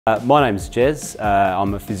My name's Jez.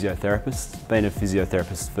 I'm a physiotherapist. Been a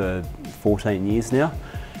physiotherapist for 14 years now.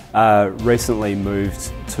 Recently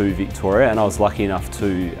moved to Victoria, and I was lucky enough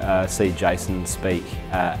to see Jason speak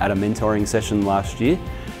at a mentoring session last year,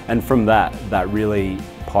 and from that really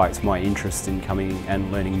piqued my interest in coming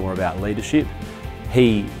and learning more about leadership.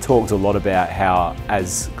 He talked a lot about how,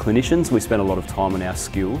 as clinicians, we spend a lot of time on our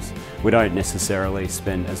skills. We don't necessarily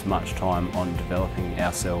spend as much time on developing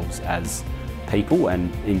ourselves as people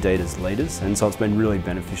and indeed as leaders, and so it's been really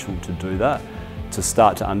beneficial to do that, to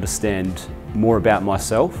start to understand more about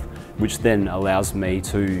myself, which then allows me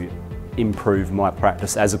to improve my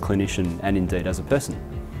practice as a clinician and indeed as a person.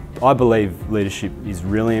 I believe leadership is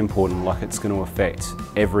really important, like it's going to affect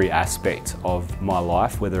every aspect of my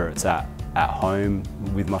life, whether it's at home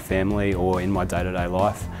with my family or in my day-to-day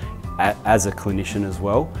life, as a clinician as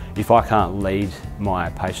well. If I can't lead my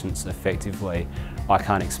patients effectively, I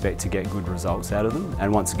can't expect to get good results out of them.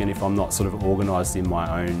 And once again, if I'm not sort of organised in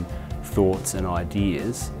my own thoughts and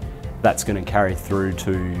ideas, that's going to carry through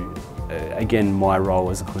to, again, my role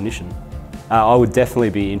as a clinician. I would definitely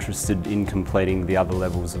be interested in completing the other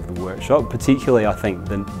levels of the workshop. Particularly, I think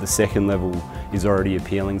the second level is already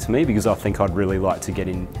appealing to me, because I think I'd really like to get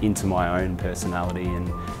into my own personality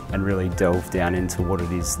and really delve down into what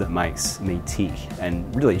it is that makes me tick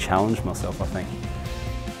and really challenge myself, I think.